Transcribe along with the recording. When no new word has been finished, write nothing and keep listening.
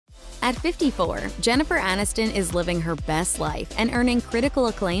At 54, Jennifer Aniston is living her best life and earning critical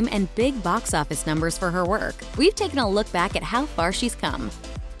acclaim and big box office numbers for her work. We've taken a look back at how far she's come.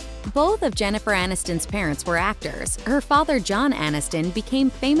 Both of Jennifer Aniston's parents were actors. Her father, John Aniston, became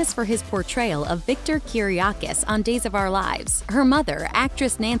famous for his portrayal of Victor Kiriakis on Days of Our Lives. Her mother,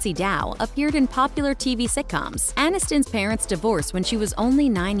 actress Nancy Dow, appeared in popular TV sitcoms. Aniston's parents divorced when she was only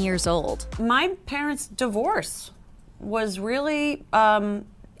 9 years old. My parents' divorce was really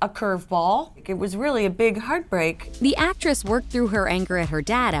a curveball. It was really a big heartbreak. The actress worked through her anger at her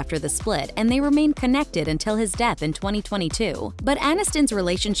dad after the split, and they remained connected until his death in 2022. But Aniston's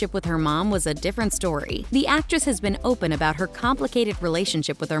relationship with her mom was a different story. The actress has been open about her complicated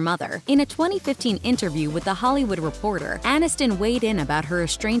relationship with her mother. In a 2015 interview with The Hollywood Reporter, Aniston weighed in about her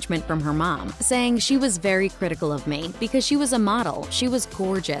estrangement from her mom, saying she was very critical of me because she was a model. She was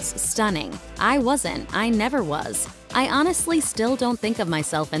gorgeous, stunning. I wasn't. I never was. I honestly still don't think of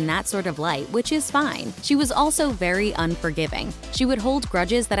myself in that sort of light, which is fine. She was also very unforgiving. She would hold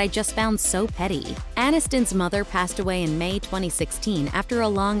grudges that I just found so petty. Aniston's mother passed away in May 2016 after a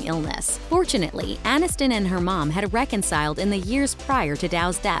long illness. Fortunately, Aniston and her mom had reconciled in the years prior to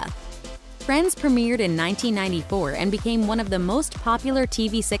Dow's death. Friends premiered in 1994 and became one of the most popular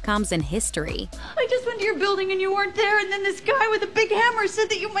TV sitcoms in history. I just went to your building and you weren't there, and then this guy with a big hammer said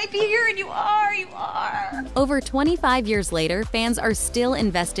that you might be here, and you are. Over 25 years later, fans are still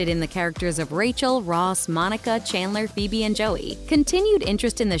invested in the characters of Rachel, Ross, Monica, Chandler, Phoebe, and Joey. Continued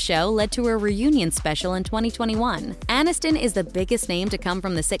interest in the show led to a reunion special in 2021. Aniston is the biggest name to come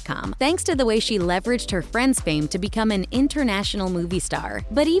from the sitcom, thanks to the way she leveraged her Friends fame to become an international movie star.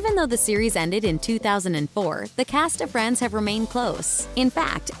 But even though the series ended in 2004, the cast of Friends have remained close. In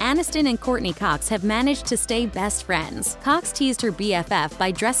fact, Aniston and Courtney Cox have managed to stay best friends. Cox teased her BFF by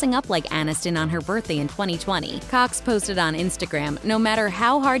dressing up like Aniston on her birthday in 2020. Cox posted on Instagram, "No matter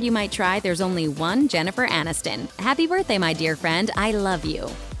how hard you might try, there's only one Jennifer Aniston. Happy birthday, my dear friend. I love you."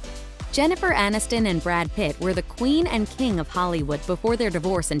 Jennifer Aniston and Brad Pitt were the queen and king of Hollywood before their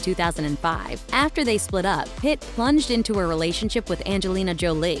divorce in 2005. After they split up, Pitt plunged into a relationship with Angelina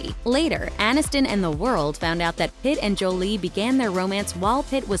Jolie. Later, Aniston and the world found out that Pitt and Jolie began their romance while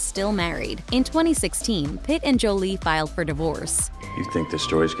Pitt was still married. In 2016, Pitt and Jolie filed for divorce. You think the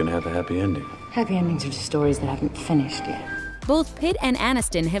story's gonna have a happy ending? Happy endings are just stories that haven't finished yet. Both Pitt and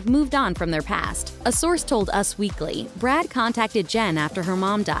Aniston have moved on from their past. A source told Us Weekly, Brad contacted Jen after her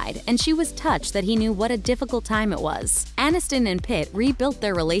mom died, and she was touched that he knew what a difficult time it was. Aniston and Pitt rebuilt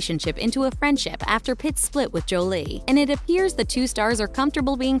their relationship into a friendship after Pitt split with Jolie, and it appears the two stars are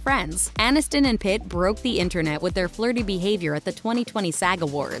comfortable being friends. Aniston and Pitt broke the internet with their flirty behavior at the 2020 SAG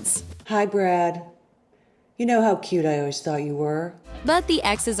Awards. Hi, Brad. You know how cute I always thought you were. But the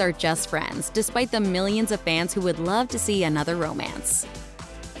exes are just friends, despite the millions of fans who would love to see another romance.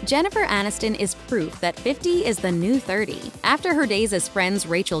 Jennifer Aniston is proof that 50 is the new 30. After her days as Friends'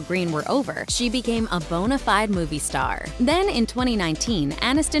 Rachel Green were over, she became a bona fide movie star. Then in 2019,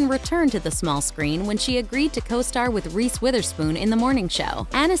 Aniston returned to the small screen when she agreed to co-star with Reese Witherspoon in The Morning Show.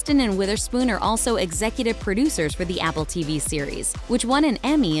 Aniston and Witherspoon are also executive producers for the Apple TV series, which won an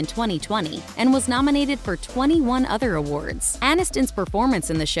Emmy in 2020 and was nominated for 21 other awards. Aniston's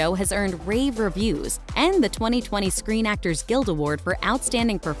performance in the show has earned rave reviews and the 2020 Screen Actors Guild Award for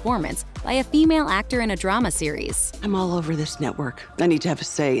Outstanding Performance by a female actor in a drama series. I'm all over this network. I need to have a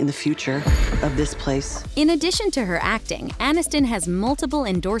say in the future of this place. In addition to her acting, Aniston has multiple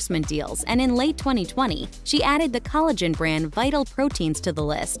endorsement deals, and in late 2020, she added the collagen brand Vital Proteins to the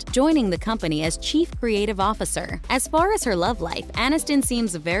list, joining the company as Chief Creative Officer. As far as her love life, Aniston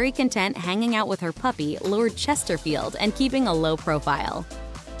seems very content hanging out with her puppy, Lord Chesterfield, and keeping a low profile.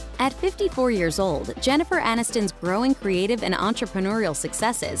 At 54 years old, Jennifer Aniston's growing creative and entrepreneurial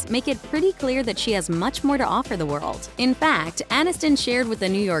successes make it pretty clear that she has much more to offer the world. In fact, Aniston shared with the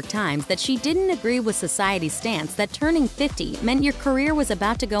New York Times that she didn't agree with society's stance that turning 50 meant your career was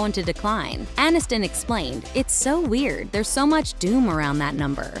about to go into decline. Aniston explained, "It's so weird, there's so much doom around that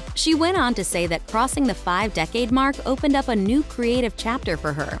number." She went on to say that crossing the 5-decade mark opened up a new creative chapter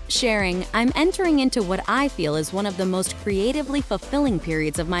for her, sharing, "I'm entering into what I feel is one of the most creatively fulfilling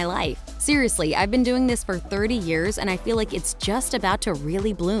periods of my life. Seriously, I've been doing this for 30 years and I feel like it's just about to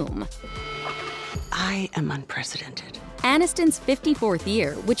really bloom." I am unprecedented. Aniston's 54th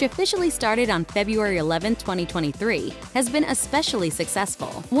year, which officially started on February 11, 2023, has been especially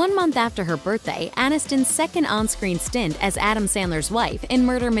successful. 1 month after her birthday, Aniston's second on-screen stint as Adam Sandler's wife in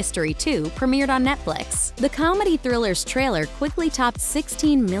Murder Mystery 2 premiered on Netflix. The comedy thriller's trailer quickly topped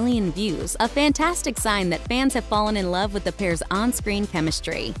 16 million views, a fantastic sign that fans have fallen in love with the pair's on-screen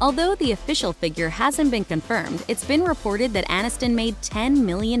chemistry. Although the official figure hasn't been confirmed, it's been reported that Aniston made $10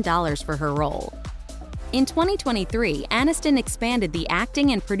 million for her role. In 2023, Aniston expanded the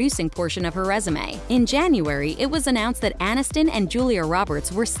acting and producing portion of her resume. In January, it was announced that Aniston and Julia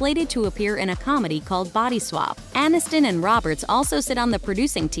Roberts were slated to appear in a comedy called Body Swap. Aniston and Roberts also sit on the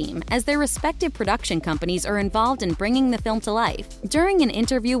producing team, as their respective production companies are involved in bringing the film to life. During an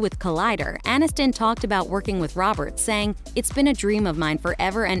interview with Collider, Aniston talked about working with Roberts, saying, "It's been a dream of mine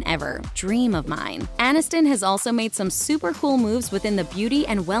forever and ever. Dream of mine." Aniston has also made some super cool moves within the beauty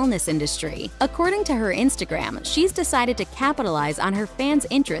and wellness industry. According to her Instagram, she's decided to capitalize on her fans'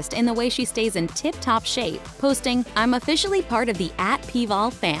 interest in the way she stays in tip-top shape, posting, "I'm officially part of the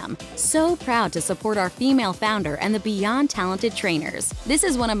 @PVOL fam. So proud to support our female founder and the beyond talented trainers. This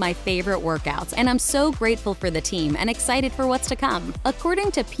is one of my favorite workouts, and I'm so grateful for the team and excited for what's to come."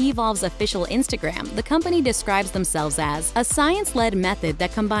 According to PVOL's official Instagram, the company describes themselves as a science-led method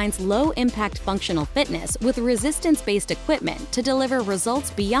that combines low-impact functional fitness with resistance-based equipment to deliver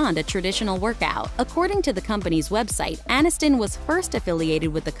results beyond a traditional workout. According to the company's website, Aniston was first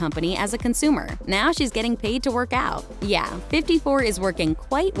affiliated with the company as a consumer. Now she's getting paid to work out. Yeah, 54 is working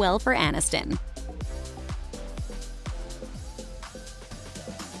quite well for Aniston.